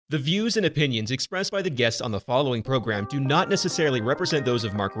The views and opinions expressed by the guests on the following program do not necessarily represent those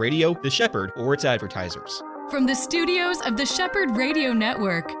of Mark Radio, The Shepherd, or its advertisers. From the studios of the Shepherd Radio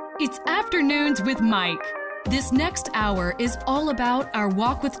Network, it's Afternoons with Mike. This next hour is all about our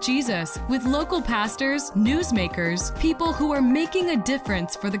walk with Jesus, with local pastors, newsmakers, people who are making a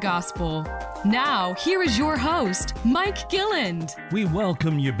difference for the gospel. Now, here is your host, Mike Gilland. We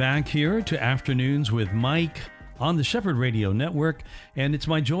welcome you back here to Afternoons with Mike on the Shepherd Radio Network, and it's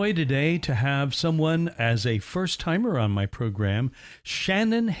my joy today to have someone as a first-timer on my program.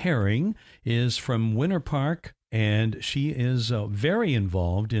 Shannon Herring is from Winter Park, and she is very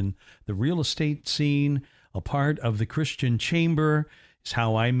involved in the real estate scene, a part of the Christian Chamber. Is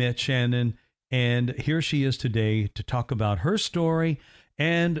how I met Shannon, and here she is today to talk about her story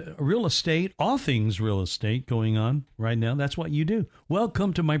and real estate, all things real estate going on right now. That's what you do.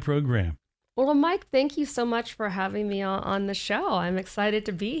 Welcome to my program. Well, Mike, thank you so much for having me on the show. I'm excited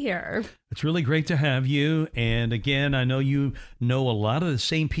to be here. It's really great to have you. And again, I know you know a lot of the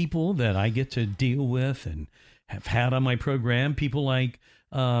same people that I get to deal with and have had on my program. People like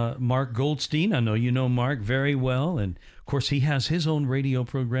Mark Goldstein. I know you know Mark very well. And of course, he has his own radio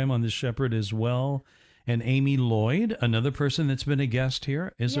program on the Shepherd as well. And Amy Lloyd, another person that's been a guest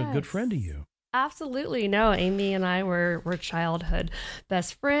here, is a good friend of you. Absolutely. No, Amy and I were childhood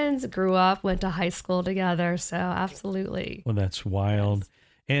best friends, grew up, went to high school together. So absolutely. Well, that's wild. Yes.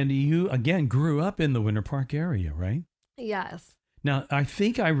 And you, again, grew up in the Winter Park area, right? Yes. Now, I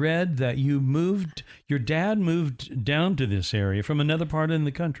think I read that your dad moved down to this area from another part in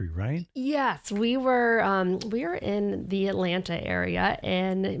the country, right? Yes, we were in the Atlanta area,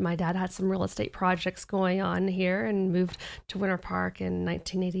 and my dad had some real estate projects going on here and moved to Winter Park in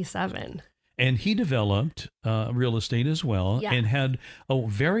 1987. And he developed real estate as well, yes, and had a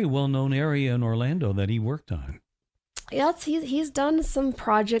very well-known area in Orlando that he worked on. Yes, he's done some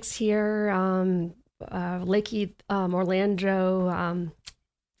projects here, Lake Orlando,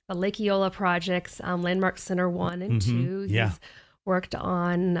 Lake Eola projects, Landmark Center 1 and 2. He's worked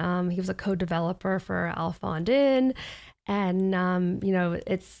on. He was a co-developer for Alfond Inn. And,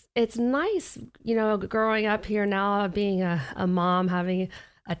 it's nice, growing up here now, being a mom, having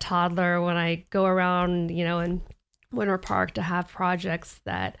a toddler, when I go around, in Winter Park to have projects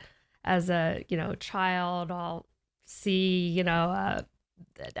that as a, child, I'll see, the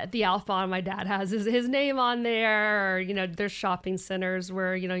Alfond my dad has his name on there, or, there's shopping centers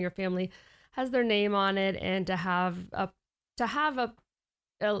where, your family has their name on it, and to have a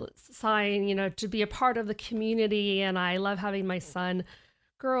sign, to be a part of the community. And I love having my son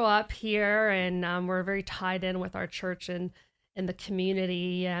grow up here, and we're very tied in with our church and the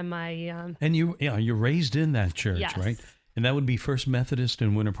community. And my and you're raised in that church, yes, right? And that would be First Methodist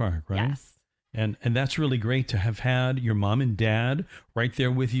in Winter Park, right? Yes. And that's really great to have had your mom and dad right there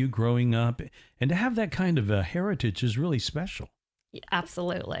with you growing up, and to have that kind of a heritage is really special.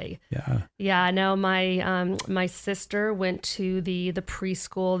 Absolutely. Yeah. Yeah. No, my sister went to the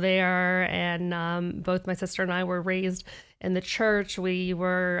preschool there, and both my sister and I were raised in the church. We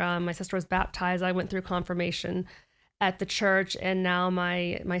were my sister was baptized. I went through confirmation at the church, and now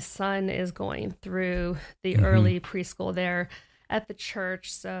my son is going through the early preschool there at the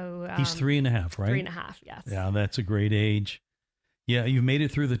church. So he's 3.5, right? 3.5, yes. Yeah, that's a great age. Yeah, you've made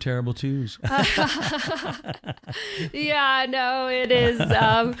it through the terrible twos. Yeah, no, it is.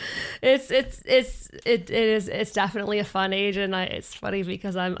 It's definitely a fun age, and it's funny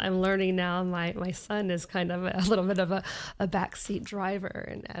because I'm learning now. My son is kind of a little bit of a backseat driver,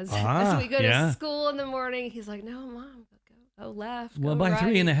 and as we go to school in the morning, he's like, "No, Mom, go left." Well, go by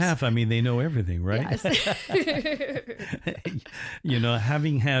right. 3.5, I mean they know everything, right? Yes.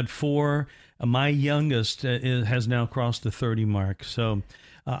 Having had 4. My youngest has now crossed the 30 mark, so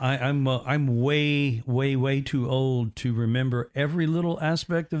I'm way too old to remember every little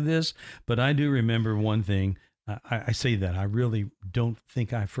aspect of this. But I do remember one thing. I say that I really don't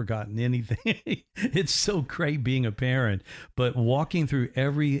think I've forgotten anything. It's so great being a parent, but walking through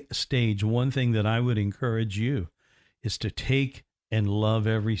every stage. One thing that I would encourage you is to take and love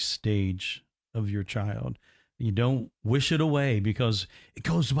every stage of your child. You don't wish it away because it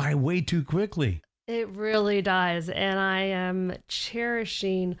goes by way too quickly. It really does. And I am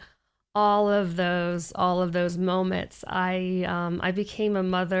cherishing all of those moments. I became a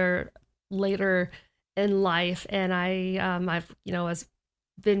mother later in life, and I've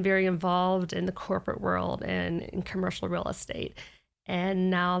been very involved in the corporate world and in commercial real estate.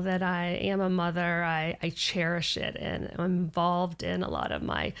 And now that I am a mother, I cherish it, and I'm involved in a lot of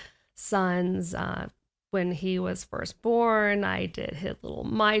my son's when he was first born, I did his little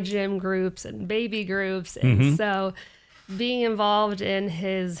My Gym groups and baby groups. And so being involved in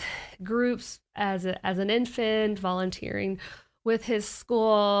his groups as an infant, volunteering with his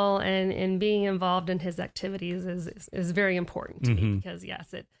school, and being involved in his activities is very important to me, because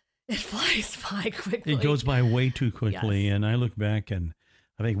yes, it flies by quickly. It goes by way too quickly. Yes. And I look back and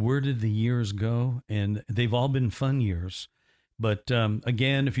I think, where did the years go? And they've all been fun years. But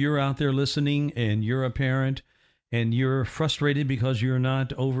again, if you're out there listening and you're a parent and you're frustrated because you're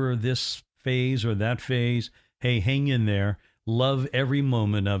not over this phase or that phase, hey, hang in there. Love every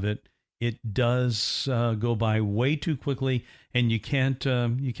moment of it. It does go by way too quickly, and you can't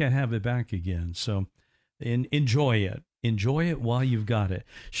have it back again. So enjoy it. Enjoy it while you've got it.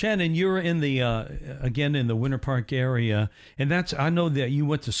 Shannon, you're in the again in the Winter Park area, and I know that you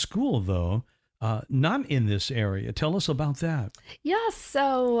went to school though, not in this area. Tell us about that. Yes,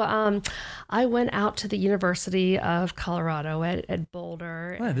 so I went out to the University of Colorado at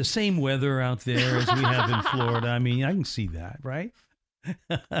Boulder. Well, the same weather out there as we have in Florida. I mean, I can see that, right?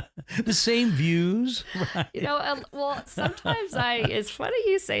 The same views, right? Well, sometimes it's funny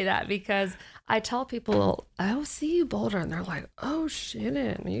you say that, because I tell people, "Oh, see you, Boulder," and they're like, "Oh,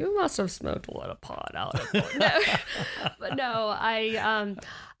 Shannon, you must have smoked a lot of pot out of Boulder." No, but no, I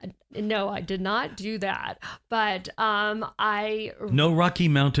did not do that. But no Rocky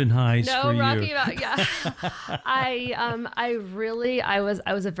Mountain highs for Rocky you. Mountain, yeah. I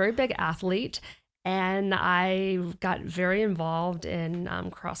was a very big athlete. And I got very involved in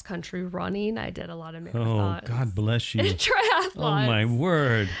cross-country running. I did a lot of marathons. Oh, God bless you. Triathlons. Oh, my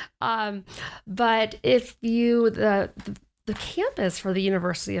word. But if the campus for the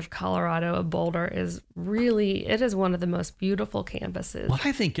University of Colorado at Boulder is one of the most beautiful campuses. Well,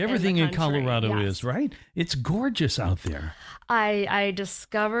 I think everything in Colorado is, right? It's gorgeous out there. I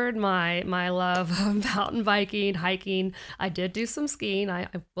discovered my love of mountain biking, hiking. I did do some skiing. I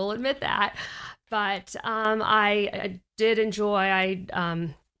will admit that. But I did enjoy. I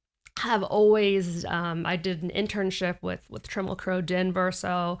have always. I did an internship with Trammell Crow Denver,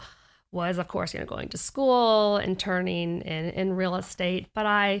 so was of course going to school, interning in real estate. But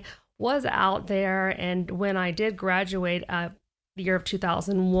I was out there, and when I did graduate, the year of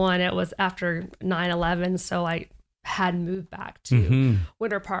 2001, it was after 9/11, so I had moved back to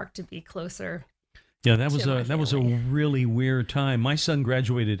Winter Park to be closer. Yeah, that was a really weird time. My son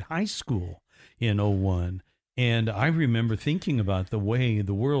graduated high school in 2001. And I remember thinking about the way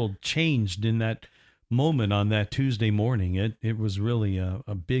the world changed in that moment on that Tuesday morning. It was really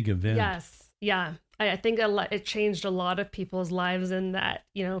a big event. Yes. Yeah. I think it changed a lot of people's lives, in that,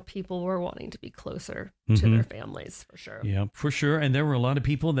 people were wanting to be closer to their families, for sure. Yeah, for sure. And there were a lot of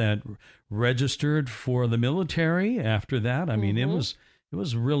people that registered for the military after that. I mean, it was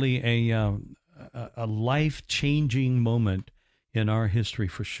really a life-changing moment in our history,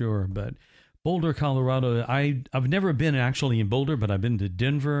 for sure. But Boulder, Colorado, I've never been actually in Boulder, but I've been to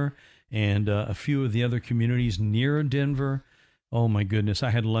Denver and a few of the other communities near Denver. Oh, my goodness. I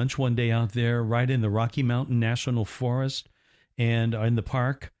had lunch one day out there right in the Rocky Mountain National Forest and in the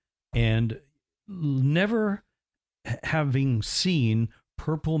park, and never having seen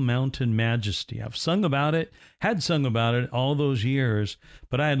Purple Mountain Majesty. I've had sung about it all those years,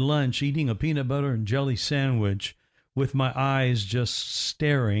 but I had lunch eating a peanut butter and jelly sandwich with my eyes just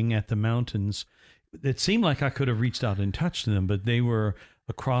staring at the mountains. It seemed like I could have reached out and touched them, but they were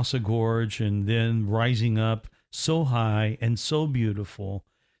across a gorge and then rising up so high and so beautiful.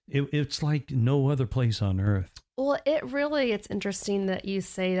 It's like no other place on earth. Well, it's interesting that you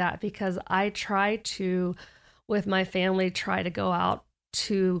say that, because I try to, with my family, try to go out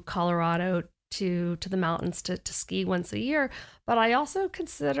to Colorado to the mountains to ski once a year. But I also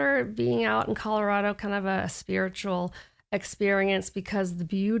consider being out in Colorado kind of a spiritual experience, because the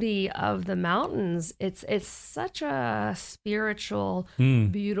beauty of the mountains, it's such a spiritual,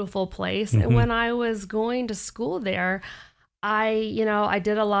 beautiful place. And when I was going to school there, I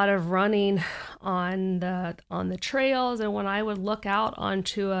did a lot of running on the trails, and when I would look out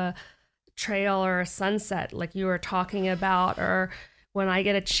onto a trail or a sunset like you were talking about, or when I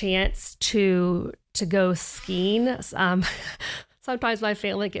get a chance to go skiing, sometimes my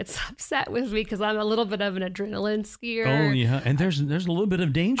family gets upset with me because I'm a little bit of an adrenaline skier. Oh yeah, and there's a little bit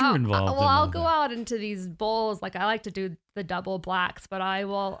of danger involved. Well, I'll go out into these bowls. Like, I like to do the double blacks, but my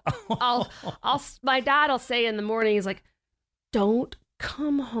dad will say in the morning, he's like, "Don't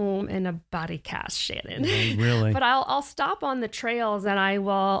come home in a body cast, Shannon." Really? But I'll stop on the trails, and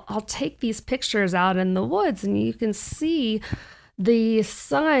I'll take these pictures out in the woods, and you can see the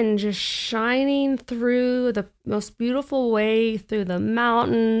sun just shining through the most beautiful way through the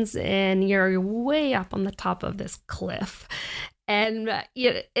mountains, and you're way up on the top of this cliff. And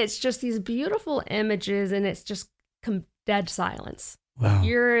it's just these beautiful images, and it's just dead silence. Wow.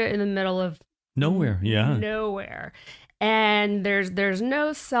 You're in the middle of Nowhere. Yeah. nowhere. And there's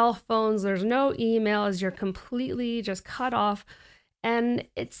no cell phones, there's no emails, you're completely just cut off. And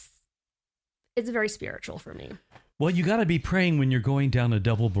it's very spiritual for me. Well, you got to be praying when you're going down a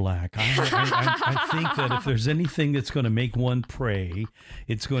double black. I think that if there's anything that's going to make one pray,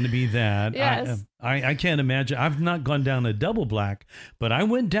 it's going to be that. Yes. I can't imagine. I've not gone down a double black, but I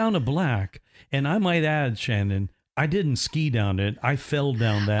went down a black, and I might add, Shannon, I didn't ski down it. I fell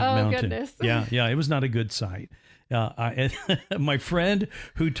down that mountain. Goodness. Yeah, it was not a good sight. My friend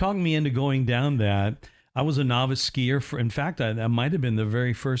who talked me into going down that, I was a novice skier. In fact, that might have been the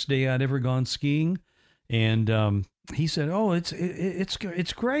very first day I'd ever gone skiing. And he said, "Oh,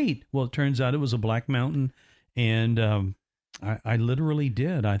 it's great." Well, it turns out it was a black mountain, and I literally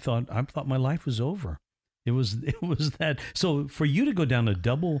did. I thought my life was over. It was that. So for you to go down a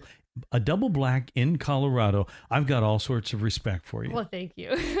double black in Colorado, I've got all sorts of respect for you. Well, thank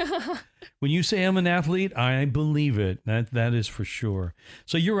you. When you say I'm an athlete, I believe it. That is for sure.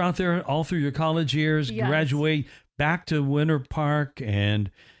 So you're out there all through your college years, Yes. graduate back to Winter Park, and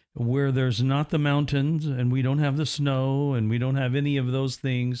where there's not the mountains and we don't have the snow and we don't have any of those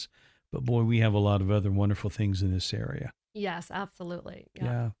things. But boy, we have a lot of other wonderful things in this area. Yes, absolutely.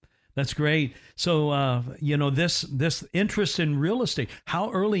 Yeah. That's great. So, this interest in real estate, how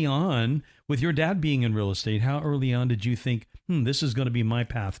early on, with your dad being in real estate, how early on did you think, this is going to be my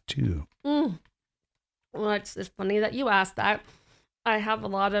path too? Well, it's funny that you asked that. I have a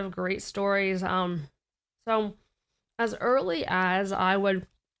lot of great stories. So as early as I would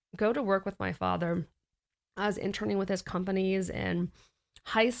go to work with my father, I was interning with his companies in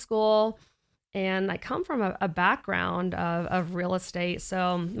high school. And I come from a background of real estate.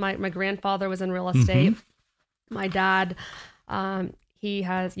 So my grandfather was in real estate. Mm-hmm. My dad, he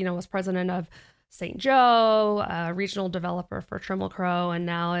was president of St. Joe, a regional developer for Trimble Crow, and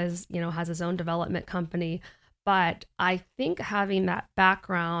now has his own development company. But I think having that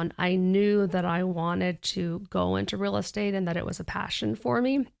background, I knew that I wanted to go into real estate and that it was a passion for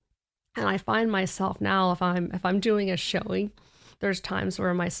me. And I find myself now, if I'm doing a showing, there's times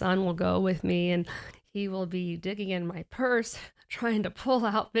where my son will go with me and he will be digging in my purse, trying to pull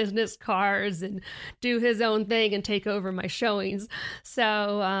out business cards and do his own thing and take over my showings.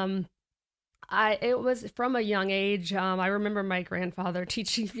 So it was from a young age. I remember my grandfather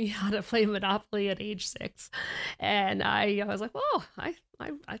teaching me how to play Monopoly at age 6. And I was like, oh, I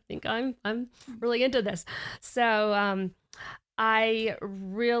think I'm really into this. So I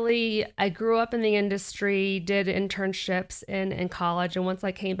grew up in the industry, did internships in college. And once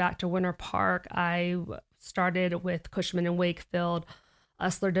I came back to Winter Park, I started with Cushman & Wakefield,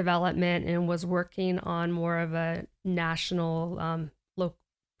 Usler Development, and was working on more of a national local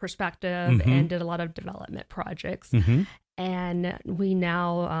perspective, mm-hmm. and did a lot of development projects. Mm-hmm. And we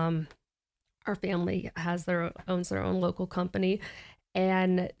now, our family owns their own local company.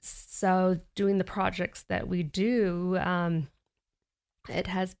 And so doing the projects that we do, it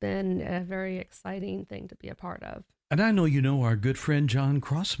has been a very exciting thing to be a part of. And I know you know our good friend John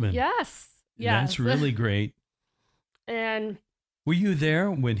Crossman. Yes. That's really great. And were you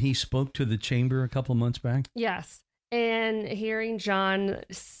there when he spoke to the chamber a couple of months back? Yes. And hearing John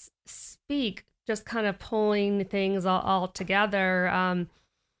speak, just kind of pulling things all together.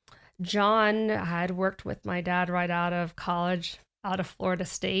 John had worked with my dad right out of college, out of Florida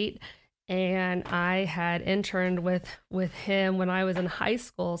State. And I had interned with him when I was in high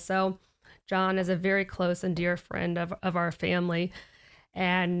school. So John is a very close and dear friend of our family.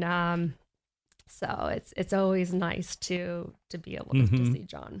 And so it's always nice to be able to, mm-hmm. to see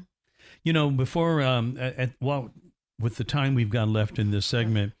John. Before, with the time we've got left in this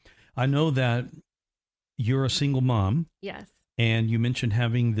segment, I know that you're a single mom. Yes. And you mentioned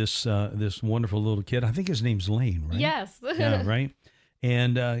having this wonderful little kid. I think his name's Lane, right? Yes. Yeah, right.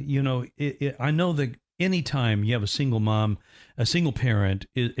 And, I know that anytime you have a single mom, a single parent,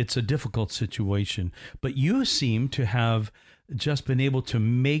 it's a difficult situation. But you seem to have just been able to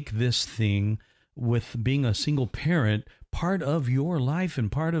make this thing with being a single parent part of your life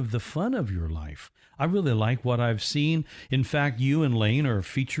and part of the fun of your life. I really like what I've seen. In fact, you and Lane are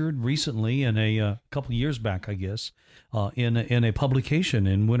featured recently in a couple of years back, I guess, in a publication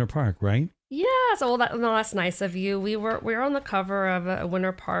in Winter Park, right? Yeah, so that's nice of you. We were on the cover of a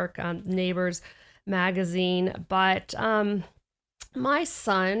Winter Park Neighbors magazine, but my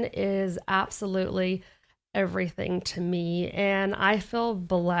son is absolutely everything to me, and I feel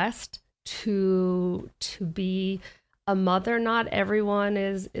blessed to be a mother. Not everyone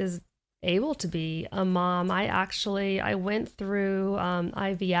is able to be a mom. I went through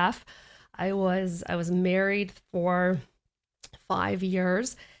IVF. I was married for 5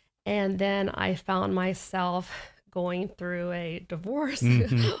 years. And then I found myself going through a divorce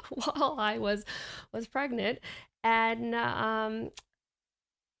while I was pregnant. And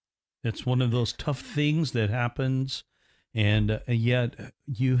it's one of those tough things that happens, and yet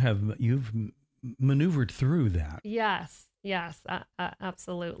you've maneuvered through that. Yes,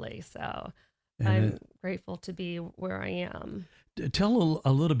 absolutely. So I'm grateful to be where I am. Tell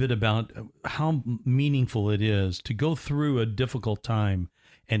a little bit about how meaningful it is to go through a difficult time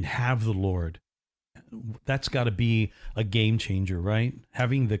and have the Lord. That's got to be a game changer, right?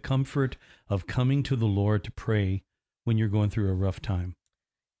 Having the comfort of coming to the Lord to pray when you're going through a rough time.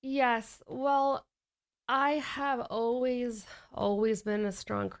 Yes. Well, I have always been a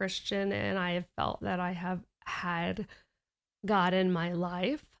strong Christian, and I have felt that I have had God in my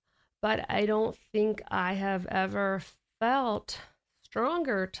life, but I don't think I have ever felt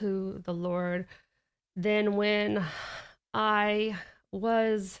stronger to the Lord than when I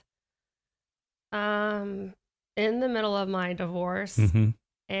was in the middle of my divorce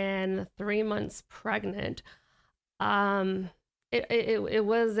and 3 months pregnant. It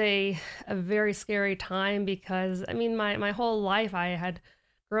was a very scary time because, I mean, my whole life I had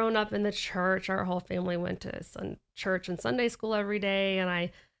grown up in the church. Our whole family went to church and Sunday school every day, and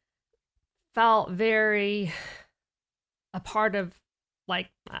I felt very a part of, like,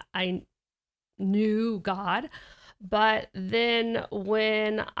 I knew God. But then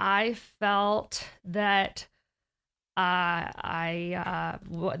when I felt that the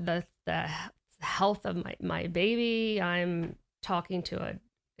health of my baby, I'm in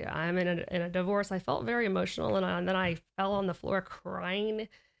a divorce, I felt very emotional, and then I fell on the floor crying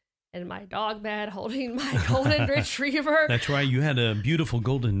in my dog bed holding my golden retriever. That's right. You had a beautiful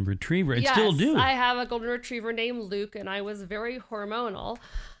golden retriever. And yes, still do. I have a golden retriever named Luke, and I was very hormonal.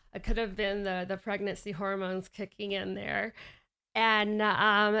 It could have been the pregnancy hormones kicking in there. And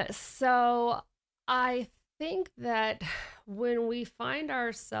so I think that when we find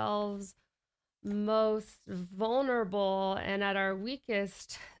ourselves most vulnerable and at our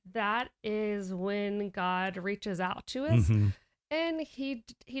weakest, that is when God reaches out to us. And he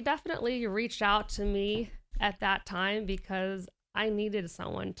definitely reached out to me at that time because I needed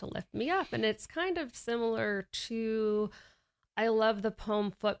someone to lift me up. And it's kind of similar to, I love the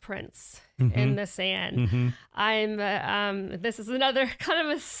poem Footprints in the Sand. I'm this is another kind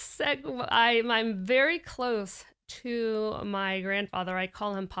of a segue. I'm very close to my grandfather. I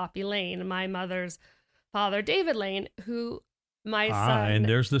call him Poppy Lane, my mother's father, David Lane, who my son. And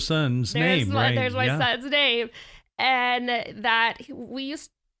there's the son's name, right? There's my son's name. And that we used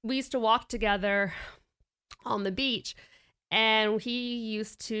to walk together on the beach. And he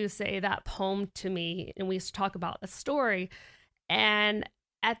used to say that poem to me, and we used to talk about the story. And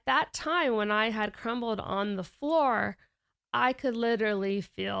at that time, when I had crumbled on the floor, I could literally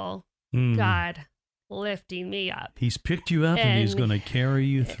feel God lifting me up. He's picked you up and he's going to carry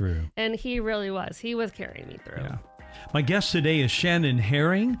you through. And he really was. He was carrying me through. Yeah. My guest today is Shannon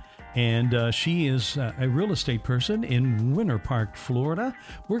Herring, and she is a real estate person in Winter Park, Florida.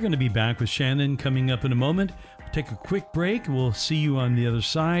 We're going to be back with Shannon coming up in a moment. Take a quick break. We'll see you on the other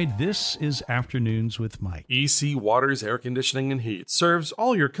side. This is Afternoons with Mike. EC Waters Air Conditioning and Heat serves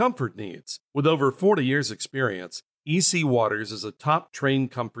all your comfort needs. With over 40 years' experience, EC Waters is a top-trained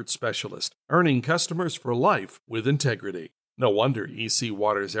comfort specialist, earning customers for life with integrity. No wonder EC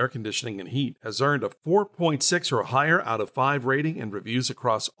Waters Air Conditioning and Heat has earned a 4.6 or higher out of 5 rating and reviews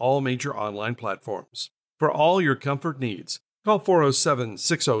across all major online platforms. For all your comfort needs, call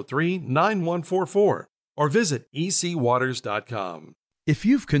 407-603-9144. or visit ecwaters.com. If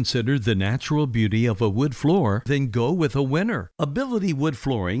you've considered the natural beauty of a wood floor, then go with a winner. Ability Wood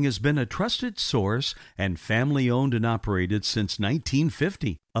Flooring has been a trusted source and family-owned and operated since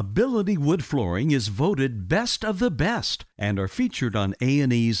 1950. Ability Wood Flooring is voted best of the best and are featured on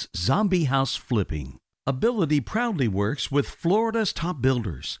A&E's Zombie House Flipping. Ability proudly works with Florida's top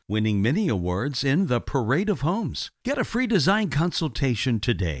builders, winning many awards in the Parade of Homes. Get a free design consultation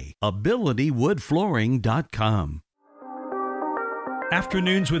today. AbilityWoodFlooring.com.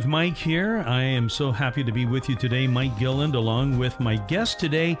 Afternoons with Mike here. I am so happy to be with you today, Mike Gilland, along with my guest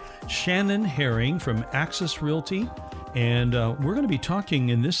today, Shannon Herring from Axis Realty. And we're going to be talking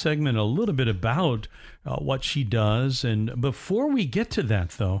in this segment a little bit about what she does. And before we get to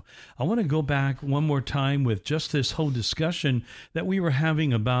that, though, I want to go back one more time with just this whole discussion that we were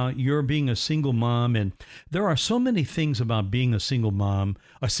having about your being a single mom. And there are so many things about being a single mom,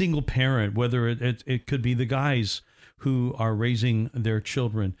 a single parent, whether it could be the guys who are raising their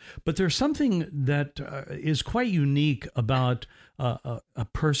children. But there's something that is quite unique about a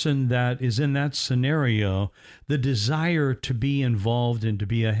person that is in that scenario, the desire to be involved and to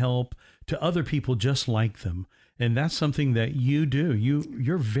be a help to other people just like them. And that's something that you do.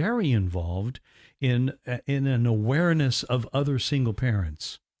 You're very involved in an awareness of other single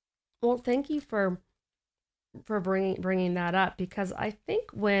parents. Well, thank you for bringing that up, because I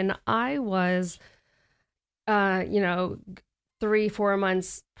think when I was 3-4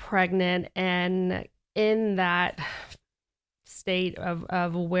 months pregnant and in that state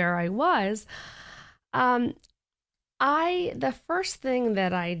of where I was, the first thing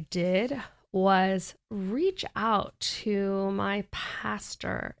that I did was reach out to my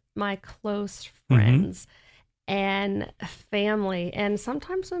pastor, my close friends, and family. And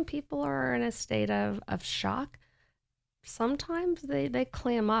sometimes when people are in a state of shock, sometimes they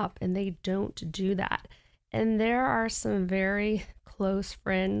clam up and they don't do that. And there are some very close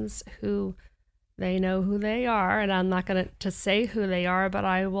friends who they know who they are, and I'm not going to say who they are, but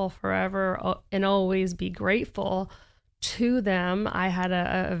I will forever and always be grateful to them. I had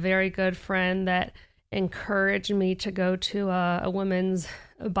a very good friend that encouraged me to go to a women's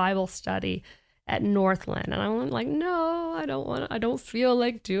Bible study at Northland. And I'm like, no, I don't feel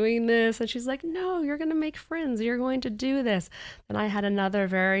like doing this. And she's like, no, you're going to make friends. You're going to do this. And I had another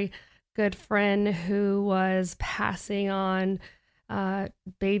very good friend who was passing on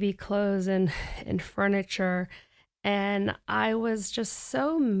baby clothes and furniture. And I was just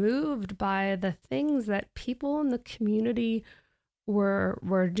so moved by the things that people in the community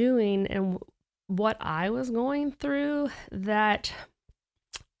were doing and what I was going through, that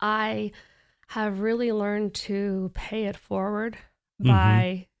I have really learned to pay it forward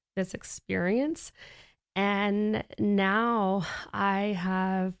by this experience. And now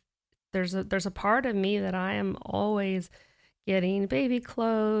there's a part of me that I am always getting baby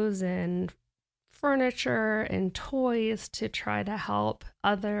clothes and furniture and toys to try to help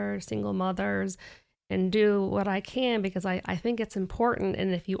other single mothers and do what I can, because I think it's important.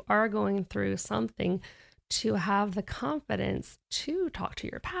 And if you are going through something, to have the confidence to talk to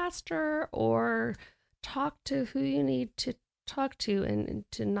your pastor or talk to who you need to talk to, and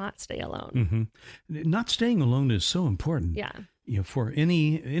to not stay alone. Not staying alone is so important. Yeah. For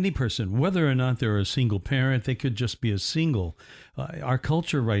any person, whether or not they're a single parent, they could just be a single. Our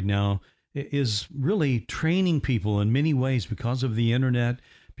culture right now is really training people in many ways because of the internet,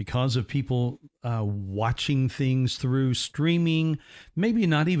 because of people watching things through streaming, maybe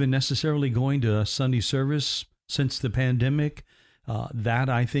not even necessarily going to a Sunday service since the pandemic. That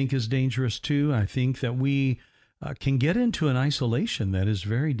I think is dangerous too. I think that we can get into an isolation that is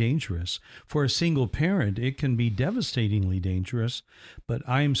very dangerous. For a single parent, it can be devastatingly dangerous. But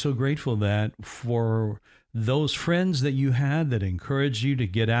I am so grateful that for those friends that you had that encouraged you to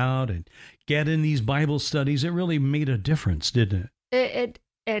get out and get in these Bible studies, it really made a difference, didn't it?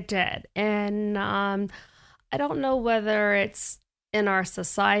 It did. And I don't know whether it's in our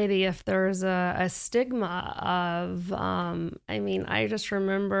society, if there's a stigma of, I just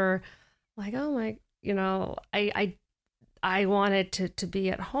remember like, oh my, I wanted to be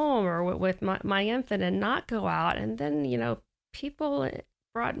at home or with my infant and not go out. And then, people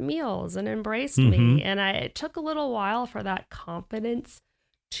brought meals and embraced me. And it took a little while for that confidence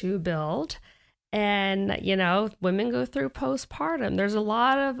to build. And, women go through postpartum. There's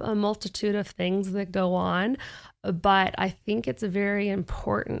a multitude of things that go on, but I think it's very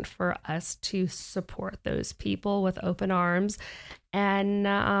important for us to support those people with open arms. And,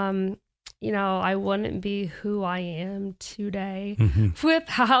 I wouldn't be who I am today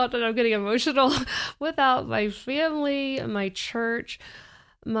without, and I'm getting emotional, without my family, my church,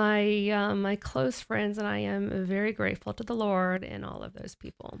 my close friends, and I am very grateful to the Lord and all of those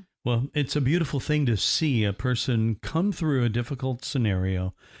people. Well, it's a beautiful thing to see a person come through a difficult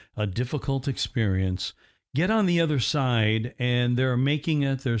scenario, a difficult experience, get on the other side, and they're making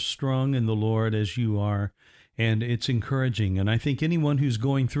it. They're strong in the Lord as you are, and it's encouraging. And I think anyone who's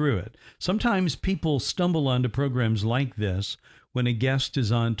going through it, sometimes people stumble onto programs like this when a guest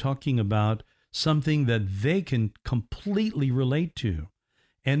is on talking about something that they can completely relate to.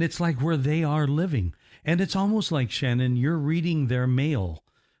 And it's like where they are living. And it's almost like, Shannon, you're reading their mail.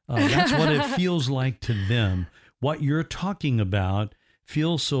 That's what it feels like to them. What you're talking about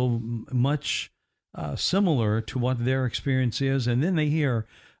feels so much similar to what their experience is. And then they hear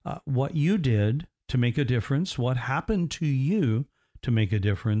what you did to make a difference, what happened to you to make a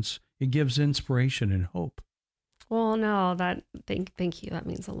difference. It gives inspiration and hope. Well, no, thank you. That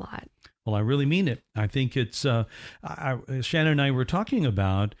means a lot. Well, I really mean it. I think it's, Shannon and I were talking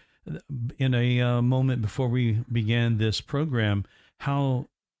about in a moment before we began this program, how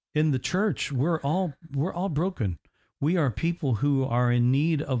in the church we're all broken. We are people who are in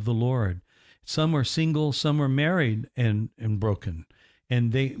need of the Lord. Some are single, some are married and broken.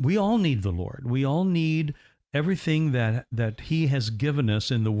 And we all need the Lord. We all need everything that He has given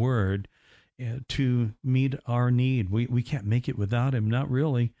us in the Word to meet our need. We can't make it without Him, not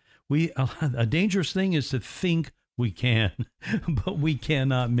really. A dangerous thing is to think we can, but we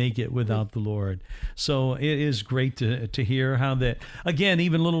cannot make it without the Lord. So it is great to hear how that, again,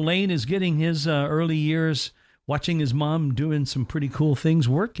 even little Lane is getting his early years watching his mom doing some pretty cool things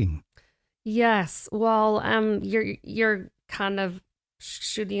working. Yes. Well, you're kind of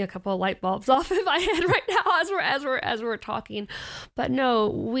shooting a couple of light bulbs off in my head right now as we're talking. But no,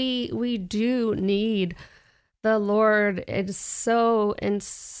 we do need the Lord in so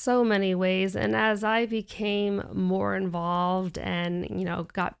many ways. And as I became more involved and,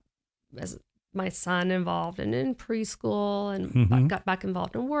 got as my son involved and in preschool and got back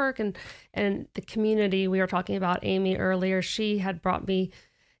involved in work and the community, we were talking about Amy earlier, she had brought me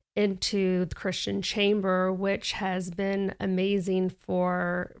into the Christian Chamber, which has been amazing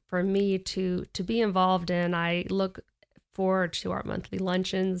for me to be involved in. I look forward to our monthly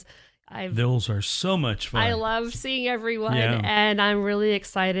luncheons. Those are so much fun. I love seeing everyone, and I'm really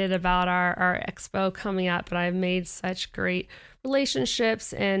excited about our expo coming up. But I've made such great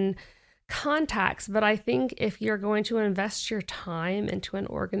relationships and contacts. But I think if you're going to invest your time into an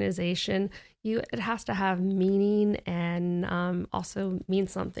organization, it has to have meaning and also mean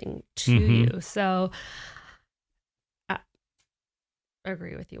something to you. So I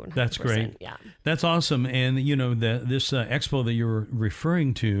agree with you 100%. That's great. Yeah. That's awesome. And, this expo that you're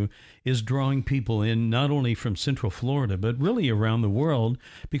referring to is drawing people in not only from Central Florida, but really around the world,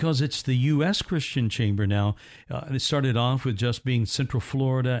 because it's the U.S. Christian Chamber now. It started off with just being Central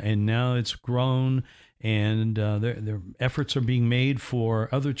Florida, and now it's grown, and their efforts are being made for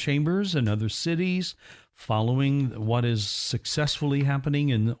other chambers and other cities following what is successfully happening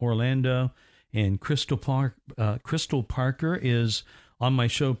in Orlando. And Crystal Parker is on my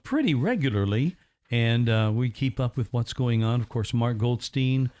show pretty regularly, and we keep up with what's going on. Of course, Mark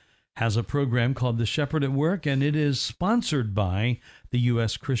Goldstein has a program called The Shepherd at Work, and it is sponsored by the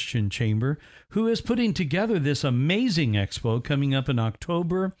U.S. Christian Chamber, who is putting together this amazing expo coming up in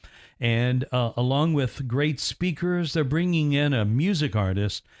October. And along with great speakers, they're bringing in a music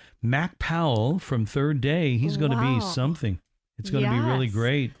artist, Mac Powell from Third Day. He's going to be something. It's going to be really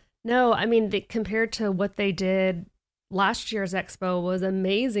great. No, I mean, compared to what they did last year's expo was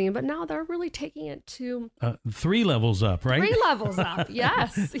amazing, but now they're really taking it to 3 levels up, right? 3 levels up,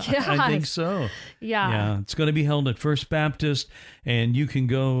 yes. I think so. Yeah. It's going to be held at First Baptist, and you can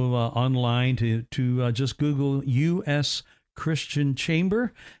go online to just Google U.S. Christian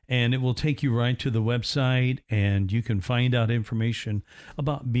Chamber, and it will take you right to the website, and you can find out information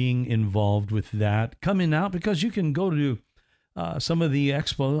about being involved with that coming out, because you can go to some of the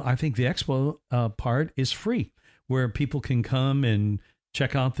expo. I think the expo part is free, where people can come and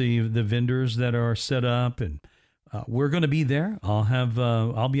check out the vendors that are set up, and we're going to be there.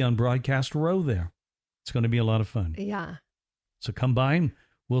 I'll be on broadcast row there. It's going to be a lot of fun. Yeah. So come by and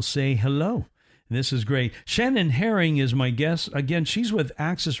we'll say hello. This is great. Shannon Herring is my guest. Again, she's with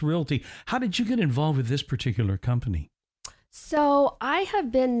Axis Realty. How did you get involved with this particular company? So I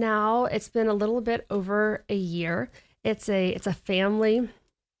have been now, it's been a little bit over a year. It's a family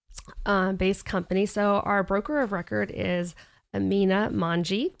based company. So our broker of record is Amina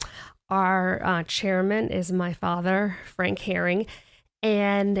Manji. Our chairman is my father, Frank Herring.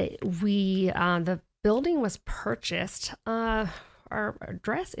 And the building was purchased. Our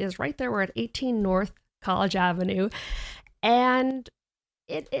address is right there. We're at 18 North College Avenue. And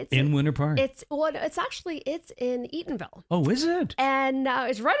it's in Winter Park. It's in Eatonville. Oh, is it? And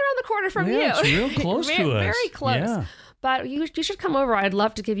it's right around the corner from you. It's real close to us. Very close. Yeah. But you should come over. I'd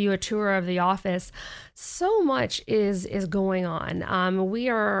love to give you a tour of the office. So much is going on. We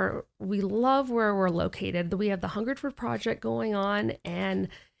love where we're located. We have the Hungerford Project going on, and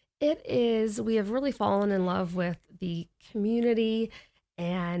we have really fallen in love with the community,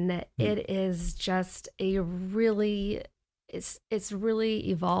 and it is just it's really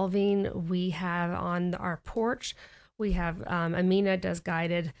evolving. We have on our porch, we have Amina does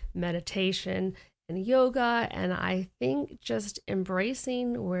guided meditation and yoga, and I think just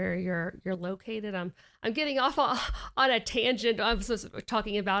embracing where you're located. I'm getting off on a tangent. I'm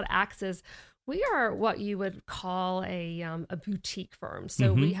talking about Axis. We are what you would call a boutique firm.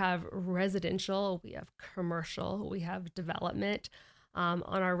 So we have residential, we have commercial, we have development. On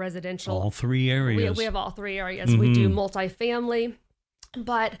our residential, all 3 areas. We have all 3 areas. We do multifamily.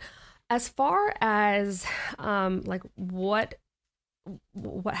 But as far as like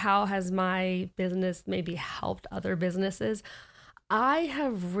how has my business maybe helped other businesses, I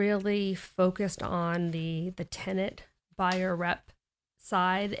have really focused on the tenant buyer rep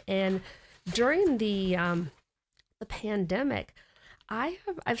side. And during the pandemic,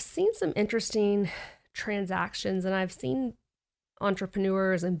 I've seen some interesting transactions, and I've seen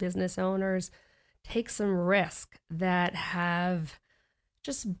entrepreneurs and business owners take some risk that have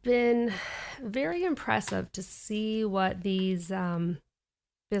just been very impressive to see what these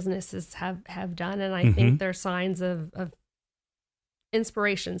businesses have done. And I think they're signs of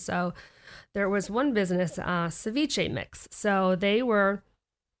inspiration. So there was one business, Ceviche Mix. So they were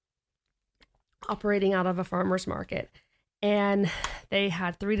operating out of a farmer's market, and they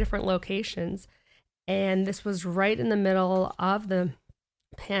had 3 different locations. And this was right in the middle of the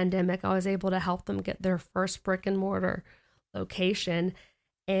pandemic. I was able to help them get their first brick and mortar location,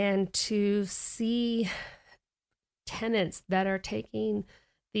 and to see tenants that are taking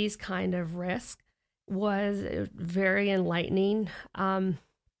these kind of risks was very enlightening.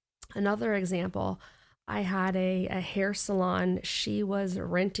 Another example, I had a hair salon. She was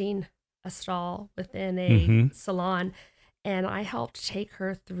renting a stall within a salon, and I helped take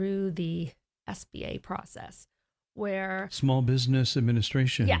her through the SBA process, where Small Business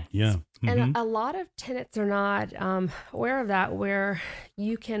Administration. Yes. Yeah. And a lot of tenants are not aware of that, where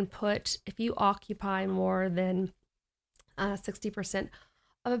you can put, if you occupy more than 60%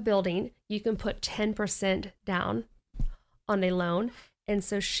 of a building, you can put 10% down on a loan. And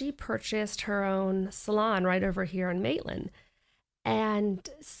so she purchased her own salon right over here in Maitland. And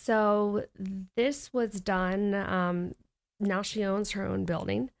so this was done. Now she owns her own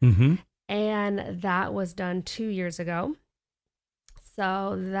building. And that was done 2 years ago.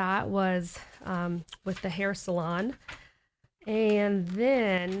 So that was with the hair salon. And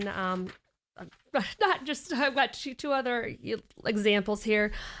then, not just, I've got two other examples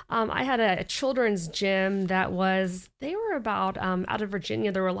here. I had a children's gym that they were about, out of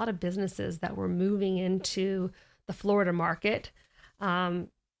Virginia. There were a lot of businesses that were moving into the Florida market.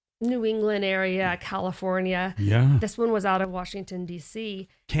 New England area, California. Yeah. This one was out of Washington, D.C.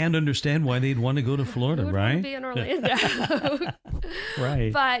 Can't understand why they'd want to go to Florida, Who would right? want to be in Orlando.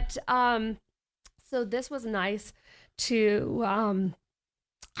 Right. But so this was nice to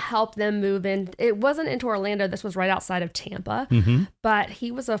help them move in. It wasn't into Orlando. This was right outside of Tampa. But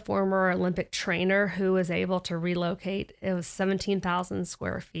he was a former Olympic trainer who was able to relocate. It was 17,000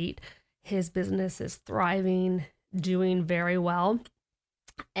 square feet. His business is thriving, doing very well.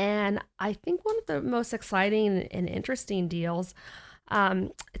 And I think one of the most exciting and interesting deals,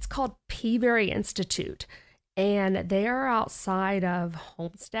 it's called Peaberry Institute, and they are outside of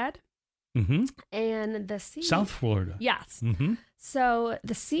Homestead. And the CEO, South Florida. Yes. So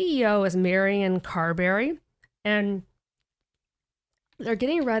the CEO is Marion Carberry, and they're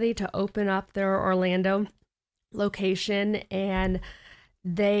getting ready to open up their Orlando location, and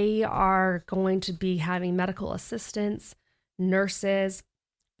they are going to be having medical assistants, nurses.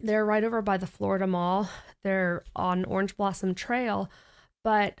 They're right over by the Florida Mall. They're on Orange Blossom Trail.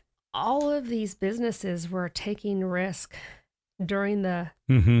 But all of these businesses were taking risk during the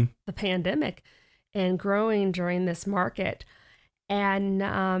pandemic and growing during this market. And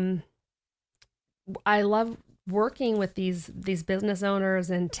I love working with these business owners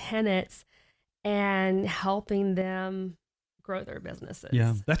and tenants and helping them grow their businesses.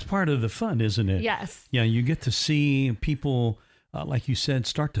 Yeah, that's part of the fun, isn't it? Yes. Yeah, you get to see people, like you said,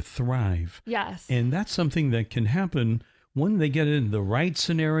 start to thrive. Yes. And that's something that can happen when they get in the right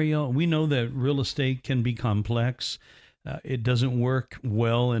scenario. We know that real estate can be complex. It doesn't work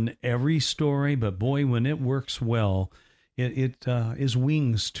well in every story, but boy, when it works well, it is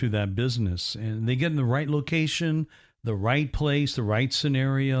wings to that business. And they get in the right location, the right place, the right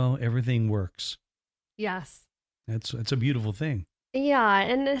scenario, everything works. Yes. It's a beautiful thing. Yeah.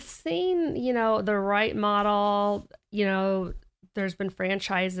 And seeing, the right model, there's been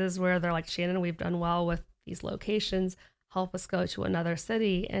franchises where they're like, Shannon, we've done well with these locations. Help us go to another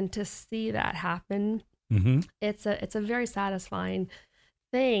city. And to see that happen, it's a very satisfying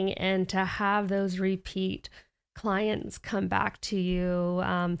thing. And to have those repeat clients come back to you,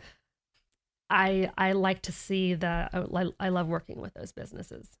 I like to see I love working with those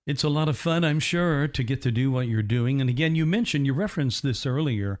businesses. It's a lot of fun, I'm sure, to get to do what you're doing. And again, you referenced this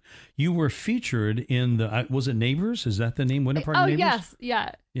earlier. You were featured in was it Neighbors? Is that the name? Winter Park Neighbors? Yes.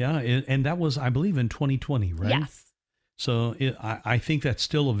 Yeah. Yeah. And that was, I believe, in 2020, right? Yes. So I think that's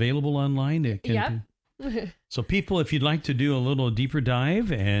still available online. Yep. So people, if you'd like to do a little deeper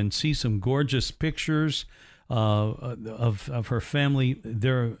dive and see some gorgeous pictures of her family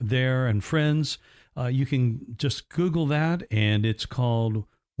there and friends. You can just Google that, and it's called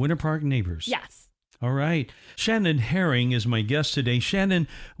Winter Park Neighbors. Yes. All right. Shannon Herring is my guest today. Shannon,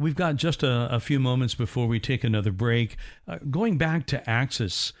 we've got just a few moments before we take another break. Going back to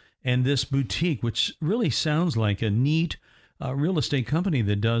Axis and this boutique, which really sounds like a neat real estate company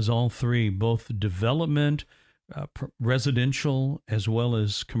that does all three, both development, residential, as well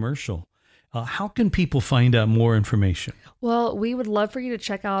as commercial. How can people find out more information? Well, we would love for you to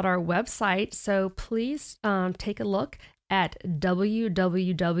check out our website. So please take a look at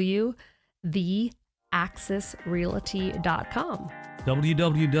www.theaxisrealty.com.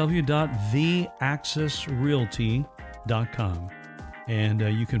 www.theaxisrealty.com.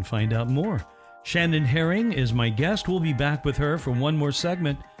 And you can find out more. Shannon Herring is my guest. We'll be back with her for one more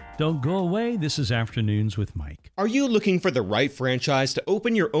segment. Don't go away. This is Afternoons with Mike. Are you looking for the right franchise to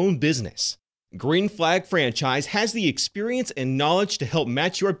open your own business? Green Flag Franchise has the experience and knowledge to help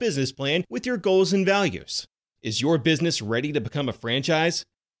match your business plan with your goals and values. Is your business ready to become a franchise?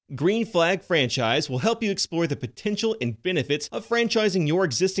 Green Flag Franchise will help you explore the potential and benefits of franchising your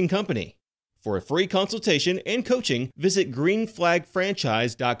existing company. For a free consultation and coaching, visit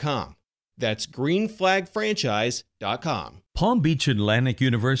greenflagfranchise.com. That's greenflagfranchise.com. Palm Beach Atlantic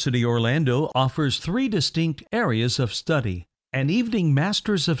University Orlando offers 3 distinct areas of study: an evening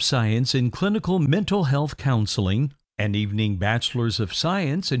Master's of Science in Clinical Mental Health Counseling, an evening Bachelor's of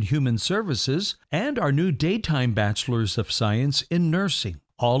Science in Human Services, and our new daytime Bachelor's of Science in Nursing.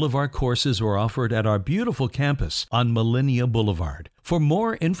 All of our courses are offered at our beautiful campus on Millennia Boulevard. For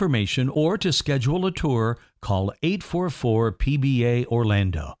more information or to schedule a tour, call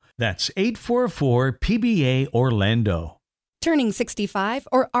 844-PBA-ORLANDO. That's 844-PBA-ORLANDO. Turning 65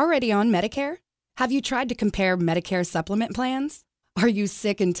 or already on Medicare? Have you tried to compare Medicare supplement plans? Are you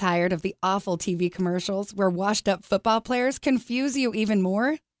sick and tired of the awful TV commercials where washed-up football players confuse you even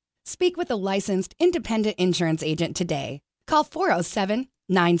more? Speak with a licensed independent insurance agent today. Call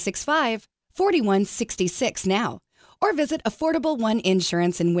 407-965-4166 now, or visit Affordable One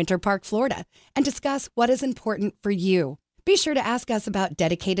Insurance in Winter Park, Florida, and discuss what is important for you. Be sure to ask us about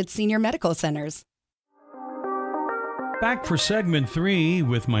dedicated senior medical centers. Back for segment 3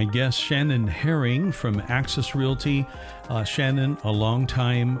 with my guest Shannon Herring from Axis Realty. Shannon, a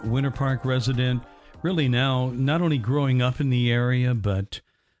longtime Winter Park resident, really now not only growing up in the area, but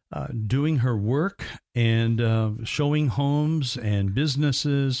doing her work and showing homes and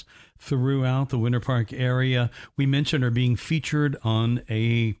businesses throughout the Winter Park area. We mentioned her being featured on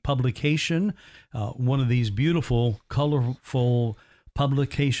a publication, one of these beautiful, colorful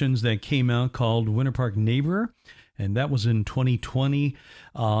publications that came out called Winter Park Neighbor. And that was in 2020.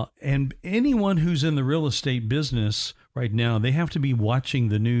 And anyone who's in the real estate business right now, they have to be watching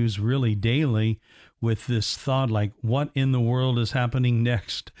the news really daily with this thought like, what in the world is happening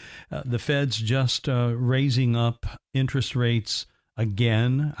next? The Fed's just raising up interest rates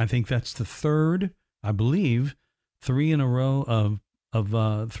again. I think that's the third, I believe, 3 in a row of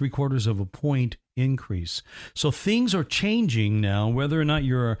 3/4 of a point increase. So things are changing now, whether or not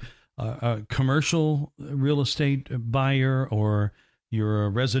you're a commercial real estate buyer or you're a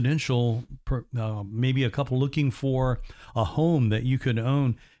residential, maybe a couple looking for a home that you could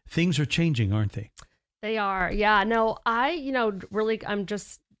own. Things are changing, aren't they? They are. Yeah. No, I'm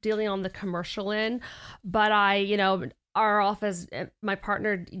just dealing on the commercial end, but our office, my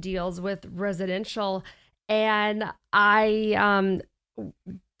partner deals with residential, and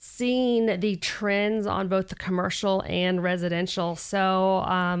seeing the trends on both the commercial and residential. So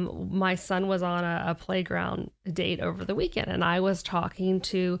my son was on a playground date over the weekend, and I was talking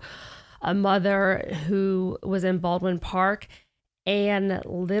to a mother who was in Baldwin Park, and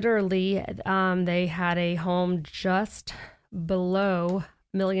literally they had a home just below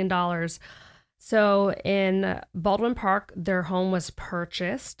 $1 million. So in Baldwin Park, their home was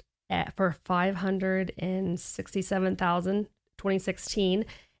purchased for $567,000, 2016.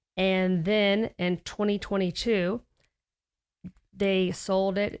 And then in 2022, they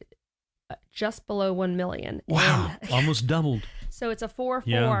sold it just below 1 million. Wow, and almost doubled. So it's a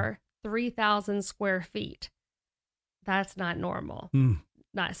 4.4, 3,000 square feet. That's not normal.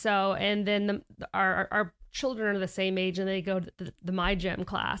 Not so. And then our children are the same age, and they go to the My Gym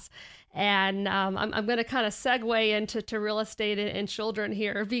class. And I'm going to kind of segue into real estate and children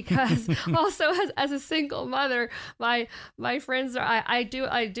here, because also as a single mother, my friends are, I do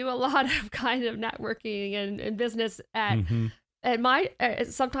a lot of kind of networking and business at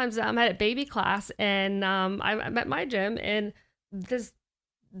sometimes I'm at baby class, and I'm at My Gym, and this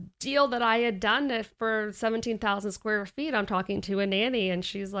deal that I had done for 17,000 square feet, I'm talking to a nanny, and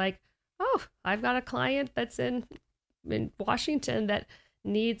she's like, oh, I've got a client that's in Washington that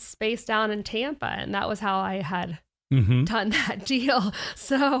needs space down in Tampa. And that was how I had done that deal.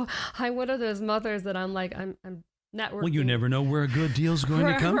 So I'm one of those mothers that I'm like, I'm networking. Well, you never know where a good deal's going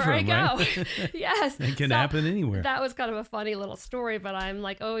to come from, right? Yes. It can happen anywhere. That was kind of a funny little story, but I'm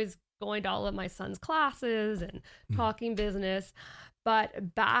like always going to all of my son's classes and talking business.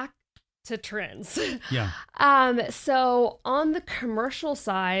 But back to trends. Yeah. So on the commercial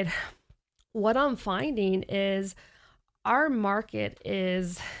side, what I'm finding is our market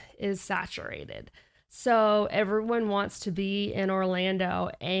is saturated. So everyone wants to be in Orlando,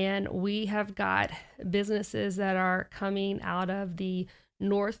 and we have got businesses that are coming out of the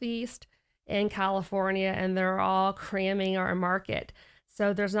Northeast and California, and they're all cramming our market.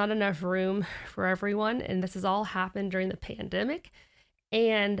 So there's not enough room for everyone, and this has all happened during the pandemic.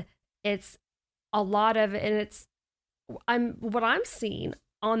 And it's a lot of, and what I'm seeing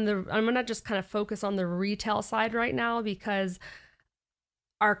I'm going to just kind of focus on the retail side right now, because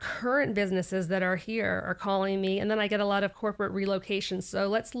our current businesses that are here are calling me, and then I get a lot of corporate relocations. So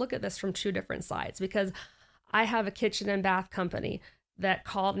let's look at this from two different sides, because I have a kitchen and bath company that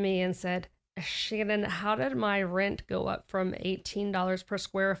called me and said, Shannon, how did my rent go up from $18 per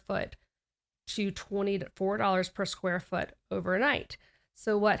square foot to $24 per square foot overnight?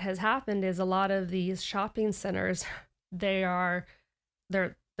 So what has happened is a lot of these shopping centers, they're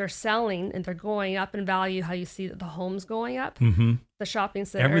selling and they're going up in value. How you see that the home's going up, the shopping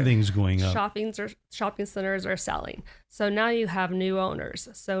center, everything's going up. Shopping centers are selling. So now you have new owners.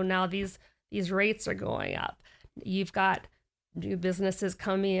 So now these rates are going up. You've got new businesses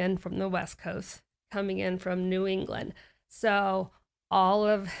coming in from the West Coast, coming in from New England. So all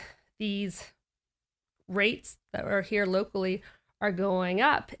of these rates that are here locally are going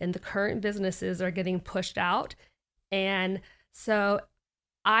up, and the current businesses are getting pushed out. And so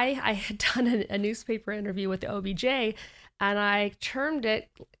I had done a newspaper interview with the OBJ, and I termed it,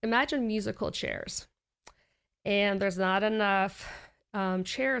 imagine musical chairs. And there's not enough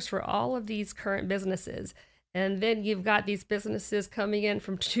chairs for all of these current businesses. And then you've got these businesses coming in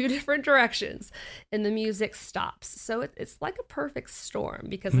from two different directions, and the music stops. So it's like a perfect storm,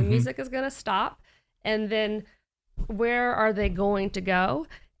 because the music is going to stop, and then where are they going to go?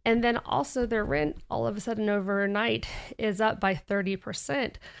 And then also their rent all of a sudden overnight is up by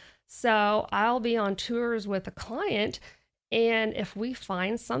 30%. So I'll be on tours with a client, and if we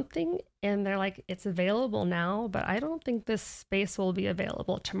find something and they're like, it's available now, but I don't think this space will be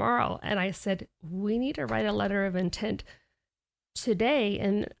available tomorrow. And I said, we need to write a letter of intent today.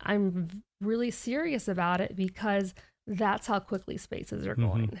 And I'm really serious about it, because that's how quickly spaces are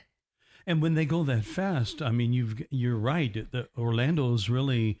going. And when they go that fast, I mean, you're right. Orlando is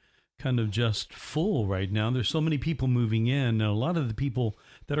really kind of just full right now. There's so many people moving in. And a lot of the people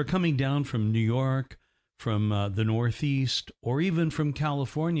that are coming down from New York, from the Northeast, or even from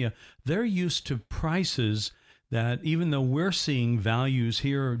California, they're used to prices that, even though we're seeing values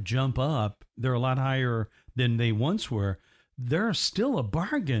here jump up, they're a lot higher than they once were. They're still a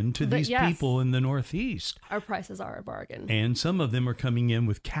bargain to these people in the Northeast. Our prices are a bargain. And some of them are coming in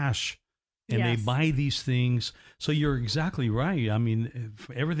with cash, and they buy these things. So you're exactly right. I mean,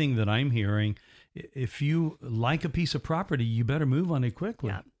 everything that I'm hearing, if you like a piece of property, you better move on it quickly.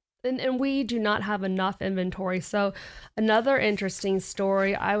 Yeah. And we do not have enough inventory. So another interesting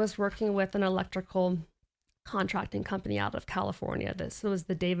story, I was working with an electrical contracting company out of California. This was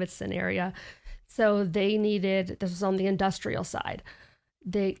the Davidson area. So they needed, this was on the industrial side,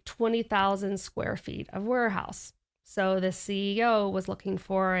 20,000 square feet of warehouse. So the CEO was looking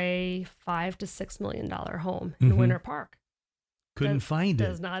for a $5 to $6 million home in Winter Park. Couldn't find it.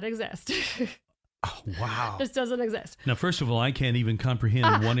 Does not exist. Oh, wow. Just doesn't exist. Now, first of all, I can't even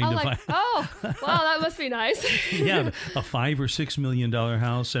comprehend wanting to find. Oh, wow, that must be nice. Yeah, a $5 or $6 million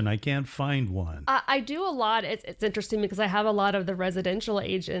house, and I can't find one. I do a lot. It's interesting, because I have a lot of the residential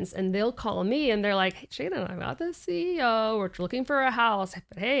agents, and they'll call me and they're like, hey, Shannon, I'm not the CEO. We're looking for a house,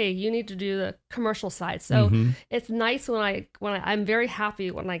 but hey, you need to do the commercial side. So it's nice when I'm very happy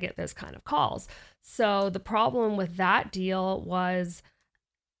when I get those kind of calls. So the problem with that deal was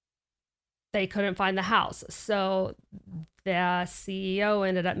they couldn't find the house. So the CEO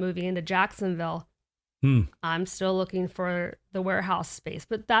ended up moving into Jacksonville. I'm still looking for the warehouse space,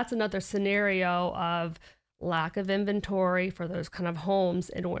 but that's another scenario of lack of inventory for those kind of homes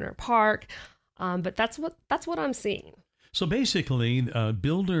in Winter Park. But that's what I'm seeing. So basically,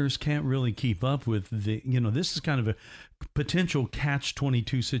 builders can't really keep up with this is kind of a potential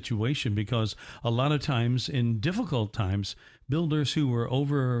catch-22 situation, because a lot of times in difficult times, builders who were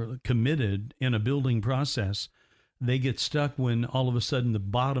over-committed in a building process, they get stuck when all of a sudden the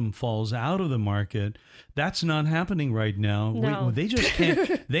bottom falls out of the market. That's not happening right now. No. They just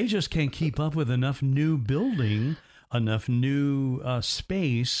can't. They just can't keep up with enough new building, enough new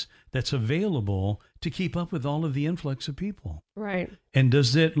space that's available to keep up with all of the influx of people. Right. And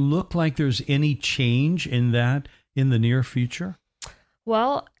does it look like there's any change in that in the near future?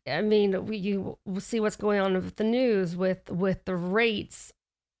 Well, I mean, you see what's going on with the news with the rates.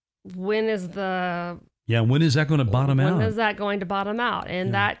 When is that going to bottom out? When is that going to bottom out?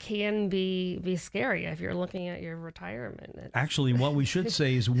 And that can be scary if you're looking at your retirement. Actually, what we should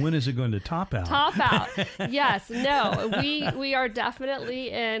say is, when is it going to top out? Top out. Yes. No, we are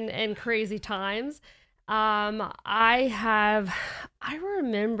definitely in crazy times. I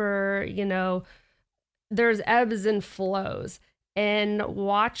remember, there's ebbs and flows, and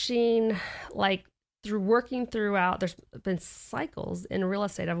watching, like, working throughout, there's been cycles in real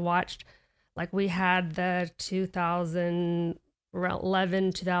estate. I've watched, like, we had the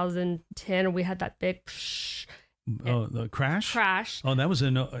 2011, 2010, we had that big the crash? Crash. Oh, that was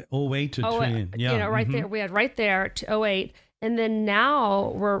in 08 to 10. Yeah. Right there. We had right there to 08. And then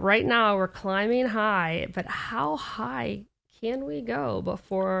we're climbing high, but how high can we go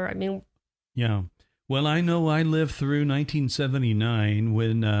before, Yeah. Well, I know I lived through 1979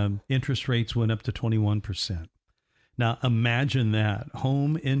 when interest rates went up to 21%. Now, imagine that.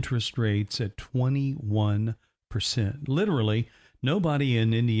 Home interest rates at 21%. Literally, nobody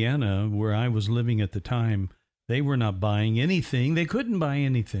in Indiana, where I was living at the time, they were not buying anything. They couldn't buy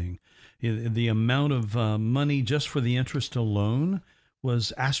anything. The amount of money just for the interest alone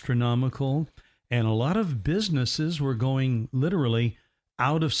was astronomical. And a lot of businesses were going literally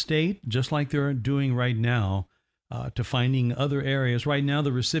out of state, just like they're doing right now, to finding other areas. Right now,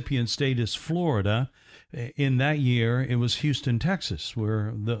 the recipient state is Florida. In that year, it was Houston, Texas,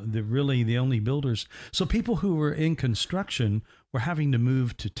 where the only builders. So people who were in construction were having to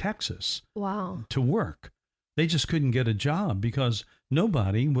move to Texas. Wow. To work. They just couldn't get a job because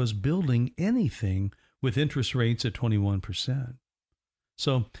nobody was building anything with interest rates at 21%.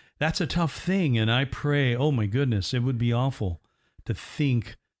 So that's a tough thing. And I pray, oh my goodness, it would be awful to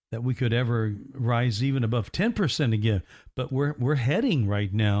think that we could ever rise even above 10% again. But we're heading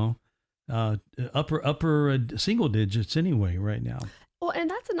right now upper single digits anyway right now. Well, and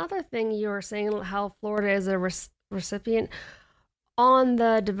that's another thing you were saying, how Florida is a recipient. On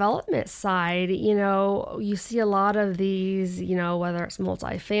the development side, you see a lot of these, whether it's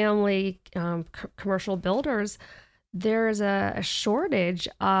multifamily, commercial builders, there's a shortage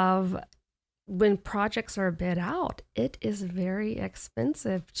of, when projects are bid out, it is very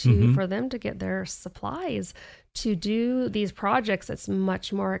expensive for them to get their supplies to do these projects. It's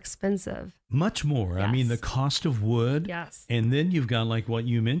much more expensive. Much more. Yes. I mean, the cost of wood. Yes. And then you've got, like what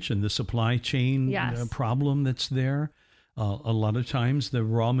you mentioned, the supply chain problem that's there. A lot of times the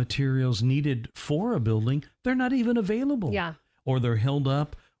raw materials needed for a building, they're not even available. Yeah. Or they're held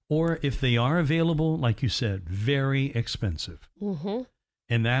up. Or if they are available, like you said, very expensive. Mm-hmm.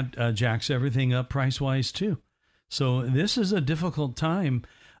 And that jacks everything up price-wise, too. So this is a difficult time.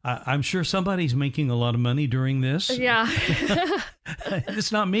 I'm sure somebody's making a lot of money during this. Yeah.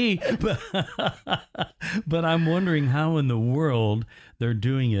 It's not me, but I'm wondering how in the world they're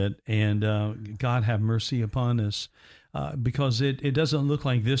doing it. And God have mercy upon us, because it doesn't look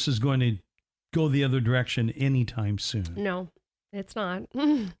like this is going to go the other direction anytime soon. No. It's not.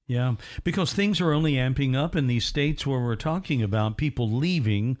 Yeah, because things are only amping up in these states where we're talking about people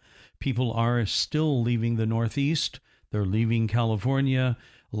leaving. People are still leaving the Northeast. They're leaving California.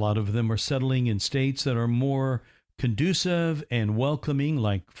 A lot of them are settling in states that are more conducive and welcoming,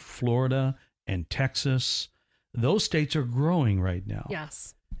 like Florida and Texas. Those states are growing right now.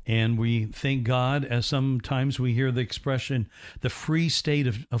 Yes. And we thank God, as sometimes we hear the expression, the free state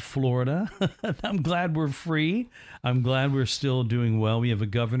of Florida. I'm glad we're free. I'm glad we're still doing well. We have a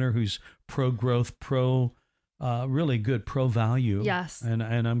governor who's pro-growth, really good, pro-value. Yes. And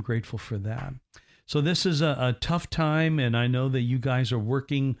I'm grateful for that. So this is a tough time, and I know that you guys are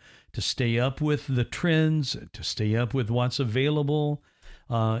working to stay up with the trends, to stay up with what's available.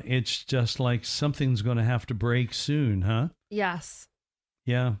 It's just like something's going to have to break soon, huh? Yes.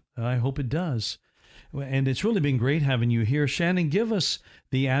 Yeah, I hope it does. And it's really been great having you here. Shannon, give us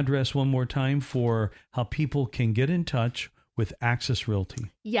the address one more time for how people can get in touch with Axis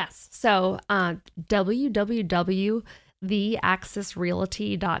Realty. Yes. So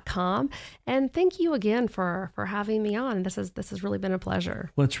www.theaxisrealty.com. And thank you again for having me on. This has really been a pleasure.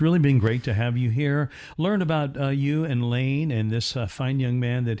 Well, it's really been great to have you here. Learn about you and Lane and this fine young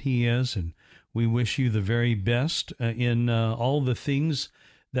man that he is. And we wish you the very best in all the things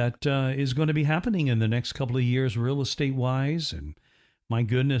that is going to be happening in the next couple of years, real estate wise. And my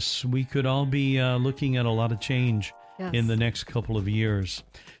goodness, we could all be looking at a lot of change in the next couple of years.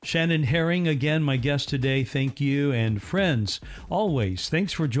 Shannon Herring, again, my guest today. Thank you. And friends, always,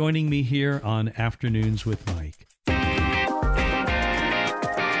 thanks for joining me here on Afternoons with Mike.